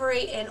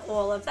self-discovery, and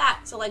all of that.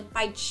 So, like,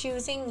 by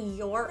choosing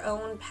your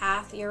own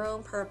path, your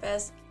own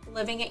purpose,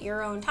 living at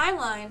your own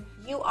timeline,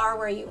 you are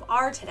where you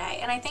are today.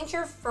 And I think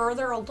you're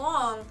further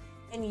along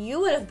than you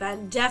would have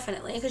been,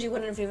 definitely, because you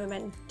wouldn't have even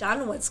been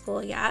done with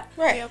school yet.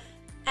 Right. Yep.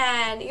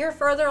 And you're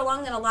further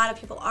along than a lot of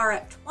people are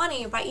at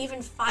 20 by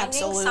even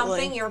finding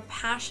something you're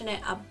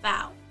passionate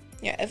about.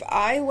 Yeah, if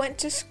I went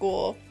to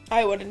school,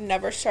 I would have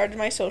never started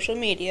my social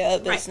media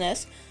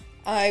business.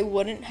 Right. I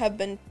wouldn't have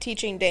been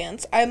teaching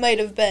dance. I might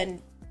have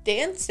been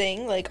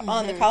dancing, like,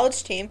 on the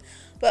college team,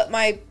 but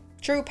my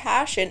true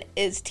passion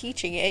is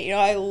teaching it. You know,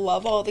 I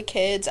love all the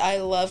kids. I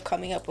love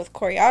coming up with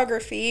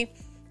choreography.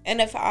 And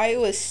if I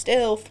was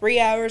still 3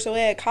 hours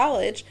away at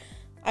college,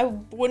 I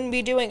wouldn't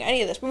be doing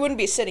any of this. We wouldn't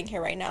be sitting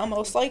here right now,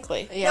 most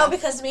likely. Yeah. No,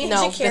 because me and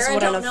Shakira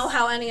don't know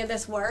how any of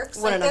this works.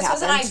 Like, this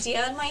was an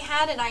idea in my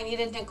head, and I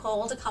needed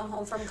Nicole to come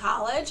home from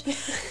college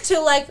to,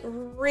 like,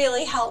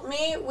 really help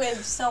me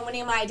with so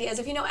many of my ideas.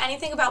 If you know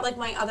anything about, like,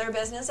 my other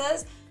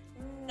businesses,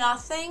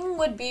 nothing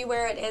would be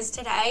where it is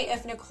today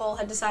if Nicole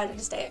had decided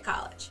to stay at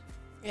college.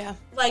 Yeah.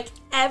 Like,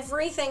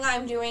 everything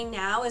I'm doing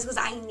now is because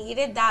I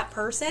needed that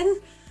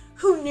person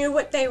who knew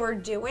what they were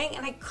doing,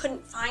 and I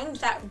couldn't find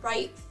that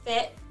right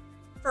fit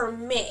for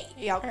me,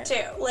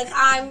 too. Like,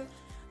 I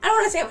don't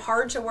want to say I'm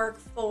hard to work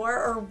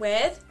for or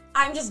with.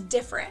 I'm just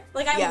different.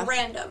 Like, I'm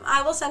random.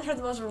 I will send her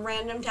the most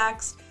random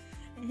text,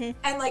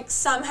 and, like,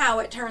 somehow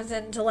it turns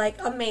into,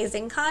 like,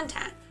 amazing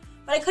content.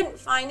 But I couldn't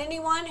find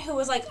anyone who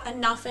was, like,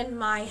 enough in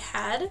my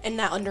head. And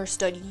that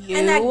understood you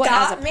and that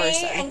got as a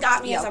person. And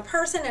got me as a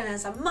person and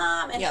as a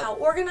mom, and how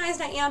organized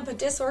I am, but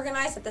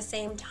disorganized at the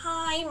same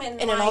time. And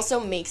it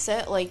also makes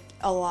it, like,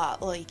 a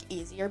lot, like,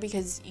 easier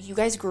because you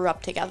guys grew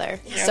up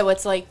together. So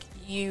it's like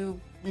you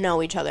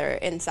know each other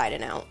inside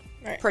and out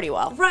pretty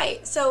well.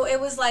 Right. So it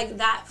was like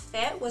that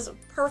fit was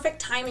perfect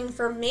timing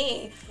for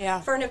me.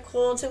 Yeah. For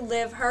Nicole to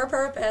live her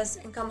purpose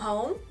and come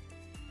home.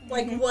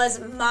 Like, was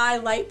my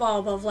light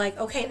bulb of, like,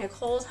 okay,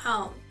 Nicole's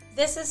home.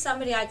 This is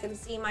somebody I can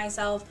see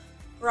myself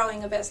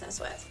growing a business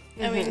with.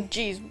 I mean,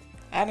 geez,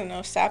 I don't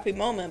know, sappy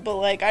moment, but,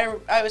 like,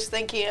 I was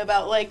thinking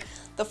about, like,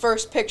 the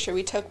first picture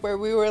we took where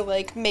we were,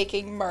 like,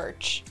 making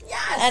merch.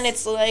 Yes! And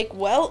it's like,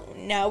 well,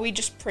 now we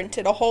just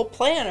printed a whole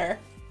planner.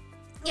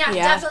 Yeah,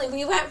 definitely.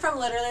 We went from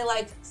literally,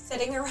 like,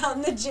 sitting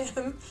around the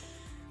gym,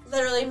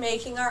 literally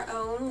making our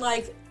own,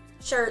 like,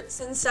 shirts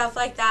and stuff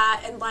like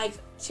that, and, like,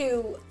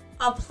 to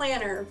a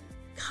planner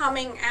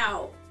coming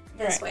out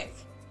this week.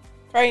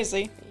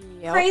 Crazy.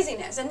 Yep.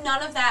 Craziness. And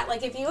none of that,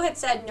 like, if you had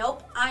said,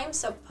 nope, I'm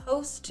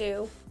supposed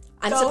to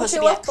go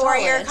to a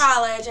 4-year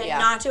college and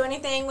not do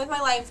anything with my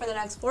life for the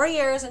next 4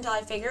 years until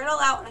I figure it all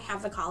out and I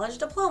have the college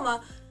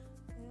diploma,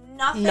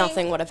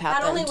 nothing would have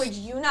happened. Not only would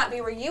you not be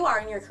where you are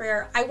in your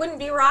career, I wouldn't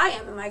be where I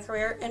am in my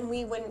career, and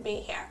we wouldn't be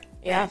here.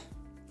 Yeah.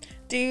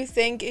 Do you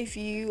think if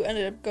you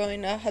ended up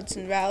going to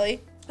Hudson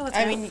Valley,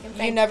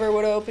 you never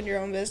would have opened your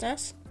own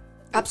business?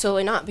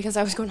 Absolutely not, because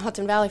I was going to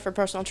Hudson Valley for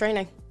personal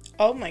training.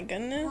 Oh my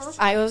goodness.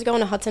 I was going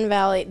to Hudson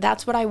Valley.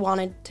 That's what I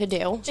wanted to do.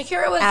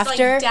 Shakira was like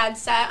dead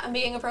set on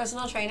being a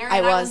personal trainer. And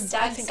I was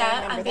dead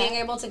set on being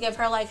able to give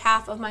her like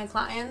half of my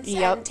clients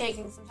and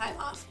taking some time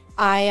off.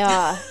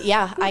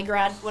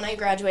 When I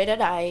graduated,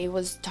 I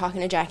was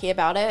talking to Jackie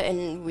about it,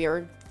 and we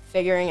were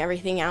figuring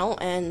everything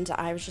out, and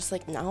I was just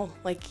like, no,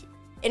 like,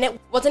 and it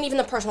wasn't even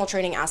the personal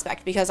training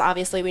aspect, because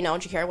obviously we know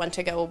Shakira went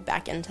to go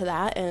back into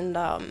that, and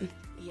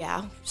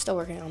still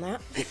working on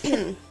that.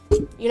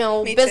 You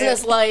know,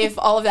 business life,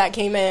 all of that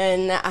came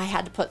in. I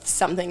had to put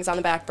some things on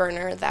the back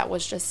burner. That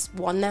was just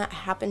one that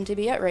happened to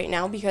be it right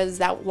now, because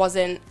that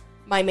wasn't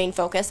my main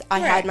focus. I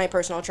had my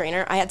personal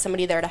trainer. I had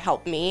somebody there to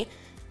help me.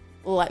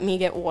 Let me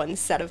get one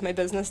set of my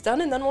business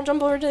done, and then we'll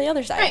jump over to the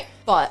other side. Right.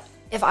 But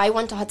if I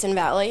went to Hudson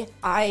Valley,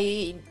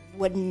 I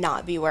would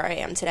not be where I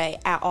am today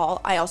at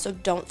all. I also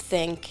don't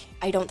think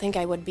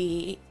I would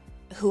be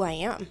who I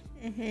am.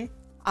 Mm-hmm.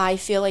 I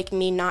feel like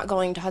me not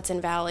going to Hudson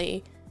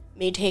Valley,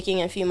 me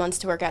taking a few months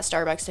to work at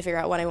Starbucks to figure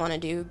out what I want to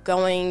do,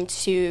 going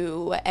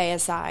to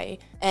ASI,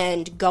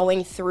 and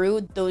going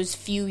through those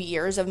few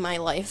years of my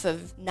life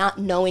of not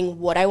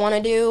knowing what I want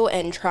to do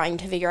and trying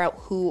to figure out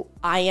who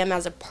I am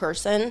as a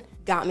person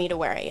got me to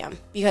where I am.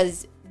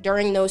 Because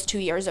during those 2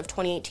 years of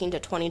 2018 to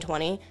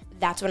 2020,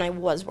 that's when I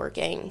was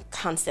working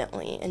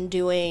constantly and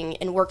doing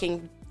and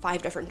working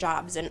 5 different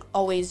jobs and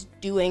always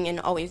doing and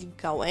always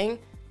going.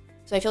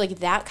 So I feel like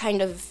that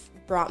kind of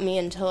brought me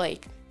into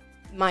like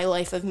my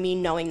life of me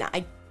knowing that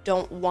I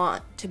don't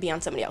want to be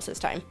on somebody else's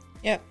time.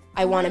 Yeah.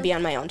 I want to be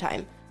on my own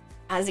time.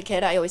 As a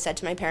kid, I always said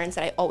to my parents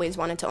that I always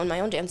wanted to own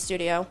my own dance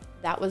studio.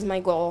 That was my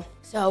goal.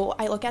 So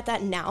I look at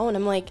that now and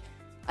I'm like,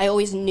 I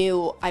always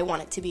knew I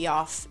wanted to be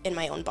off in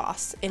my own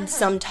boss in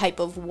some type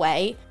of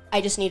way.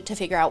 I just needed to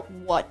figure out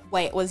what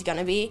way it was going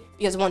to be,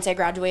 because once I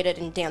graduated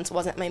and dance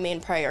wasn't my main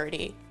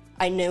priority,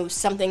 I knew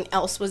something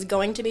else was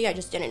going to be. I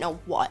just didn't know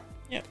what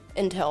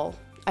until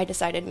I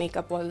decided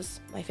makeup was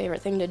my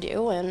favorite thing to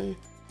do and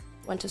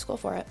went to school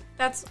for it.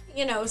 That's,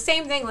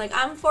 same thing. Like,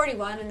 I'm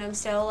 41 and I'm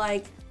still,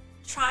 like,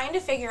 trying to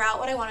figure out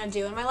what I want to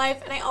do in my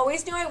life. And I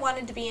always knew I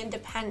wanted to be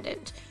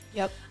independent.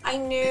 Yep. I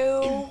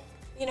knew,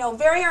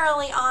 very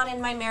early on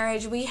in my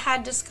marriage, we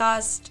had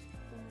discussed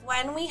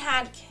when we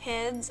had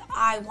kids,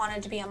 I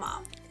wanted to be a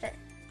mom.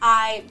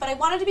 Right. But I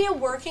wanted to be a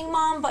working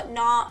mom, but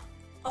not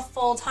a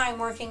full-time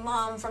working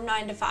mom from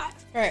 9 to 5.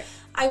 Right.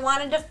 I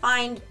wanted to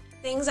find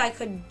things I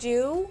could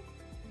do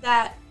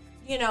that,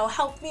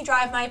 helped me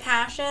drive my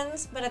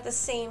passions, but at the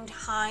same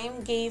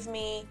time gave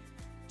me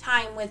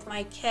time with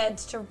my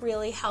kids to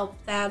really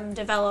help them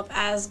develop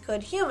as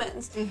good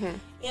humans. Mm-hmm.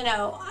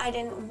 I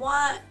didn't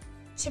want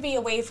to be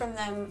away from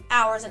them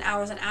hours and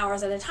hours and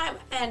hours at a time.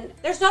 And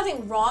there's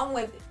nothing wrong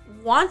with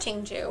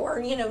wanting to or,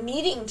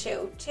 needing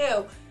to,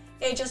 too.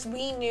 It just,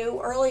 we knew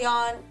early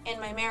on in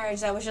my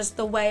marriage that was just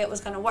the way it was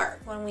going to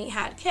work when we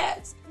had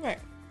kids. Right.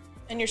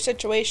 And your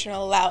situation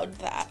allowed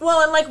that.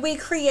 Well, and, like, we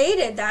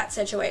created that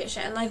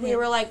situation. Like, we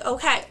were like,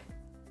 okay,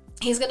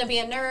 he's going to be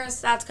a nurse.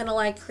 That's going to,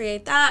 like,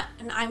 create that.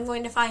 And I'm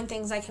going to find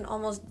things I can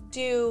almost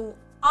do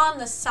on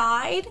the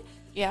side.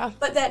 Yeah.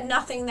 But that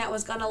nothing that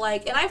was going to,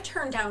 like, and I've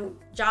turned down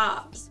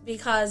jobs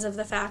because of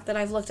the fact that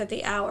I've looked at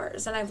the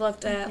hours. And I've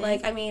looked at,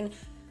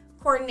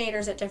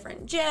 coordinators at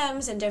different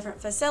gyms and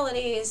different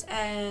facilities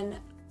and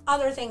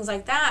other things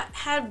like that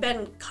had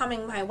been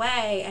coming my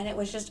way. And it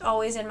was just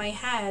always in my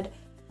head.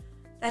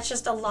 That's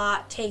just a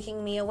lot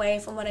taking me away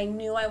from what I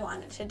knew I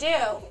wanted to do.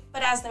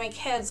 But as my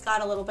kids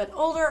got a little bit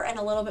older and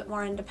a little bit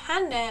more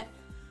independent,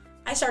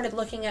 I started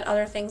looking at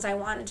other things I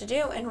wanted to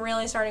do and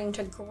really starting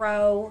to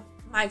grow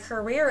my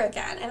career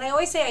again. And I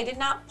always say I did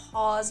not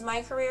pause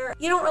my career.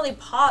 You don't really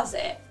pause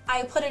it.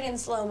 I put it in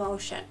slow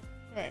motion.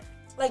 Right.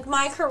 Like,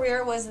 my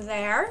career was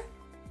there,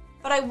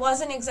 but I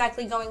wasn't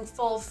exactly going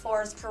full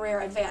force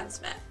career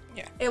advancement.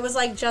 Yeah. It was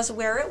like just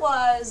where it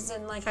was,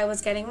 and like I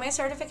was getting my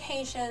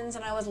certifications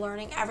and I was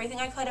learning everything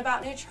I could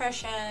about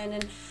nutrition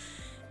and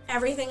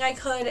everything I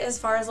could as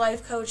far as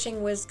life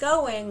coaching was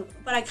going,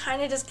 but I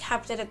kind of just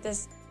kept it at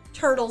this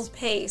turtle's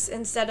pace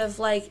instead of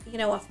like,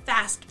 a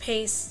fast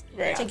pace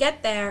to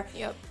get there.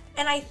 Yep.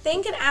 And I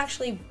think it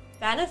actually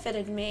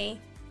benefited me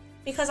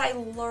because I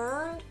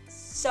learned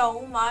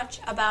so much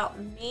about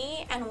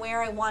me and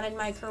where I wanted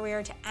my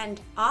career to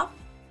end up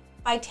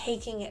by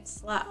taking it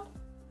slow.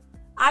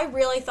 I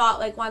really thought,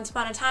 like, once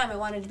upon a time I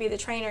wanted to be the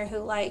trainer who,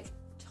 like,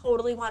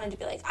 totally wanted to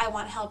be like, I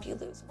want to help you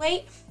lose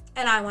weight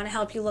and I want to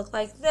help you look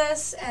like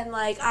this and,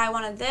 like, I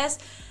wanted this.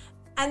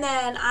 And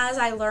then as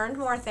I learned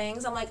more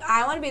things, I'm like,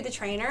 I want to be the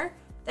trainer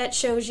that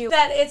shows you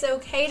that it's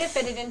okay to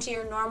fit it into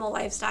your normal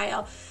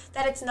lifestyle,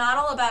 that it's not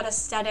all about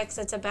aesthetics,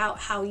 it's about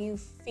how you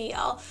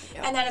feel,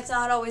 and that it's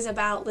not always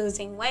about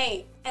losing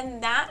weight.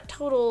 And that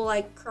total,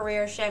 like,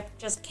 career shift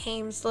just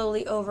came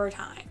slowly over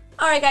time.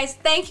 All right, guys,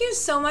 thank you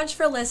so much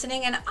for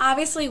listening. And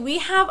obviously, we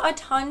have a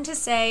ton to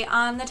say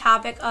on the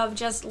topic of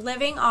just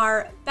living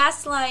our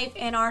best life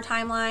in our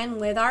timeline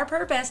with our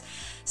purpose.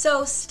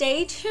 So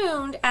stay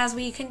tuned as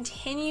we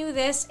continue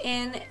this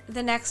in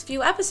the next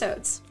few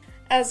episodes.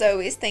 As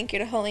always, thank you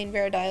to Helene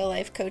Veradile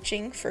Life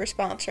Coaching for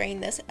sponsoring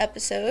this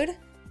episode.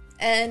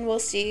 And we'll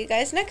see you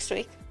guys next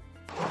week.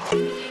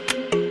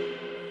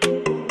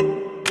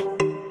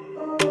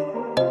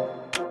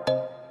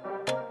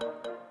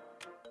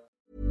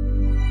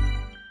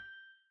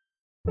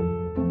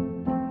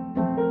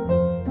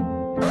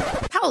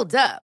 Hold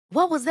up.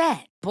 What was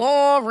that?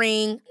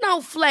 Boring.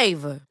 No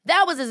flavor.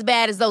 That was as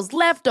bad as those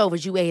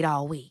leftovers you ate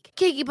all week.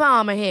 Keke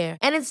Palmer here,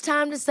 and it's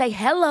time to say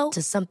hello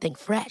to something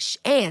fresh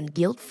and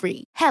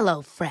guilt-free.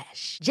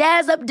 HelloFresh.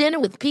 Jazz up dinner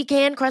with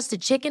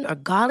pecan-crusted chicken or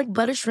garlic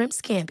butter shrimp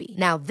scampi.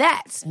 Now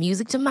that's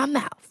music to my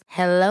mouth.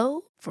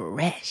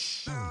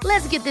 HelloFresh.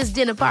 Let's get this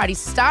dinner party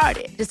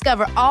started.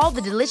 Discover all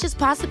the delicious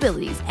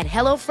possibilities at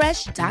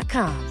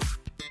HelloFresh.com.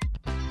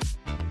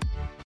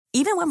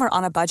 Even when we're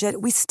on a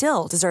budget, we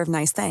still deserve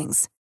nice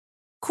things.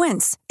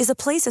 Quince is a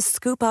place to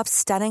scoop up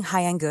stunning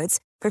high-end goods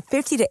for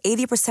 50 to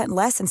 80%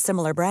 less than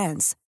similar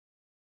brands.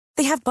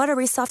 They have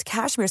buttery soft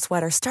cashmere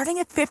sweaters starting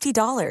at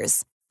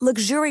 $50,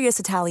 luxurious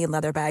Italian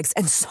leather bags,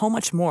 and so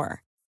much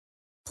more.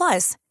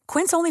 Plus,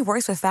 Quince only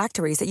works with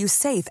factories that use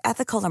safe,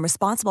 ethical, and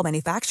responsible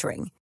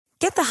manufacturing.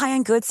 Get the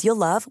high-end goods you'll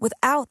love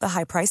without the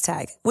high price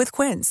tag with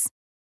Quince.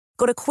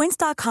 Go to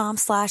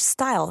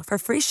quince.com/style for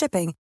free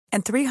shipping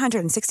and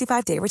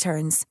 365-day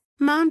returns.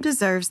 Mom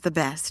deserves the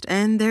best,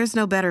 and there's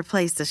no better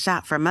place to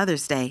shop for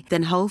Mother's Day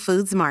than Whole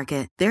Foods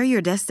Market. They're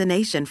your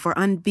destination for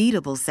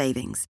unbeatable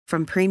savings,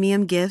 from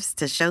premium gifts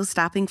to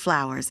show-stopping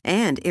flowers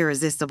and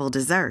irresistible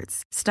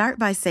desserts. Start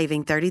by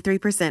saving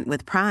 33%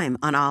 with Prime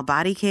on all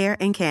body care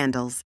and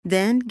candles.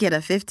 Then get a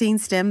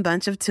 15-stem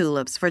bunch of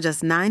tulips for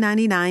just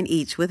 $9.99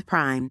 each with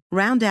Prime.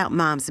 Round out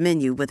Mom's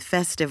menu with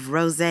festive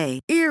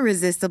rosé,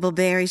 irresistible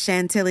berry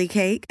chantilly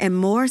cake, and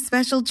more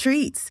special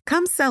treats.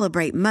 Come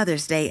celebrate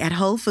Mother's Day at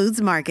Whole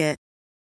Foods Market.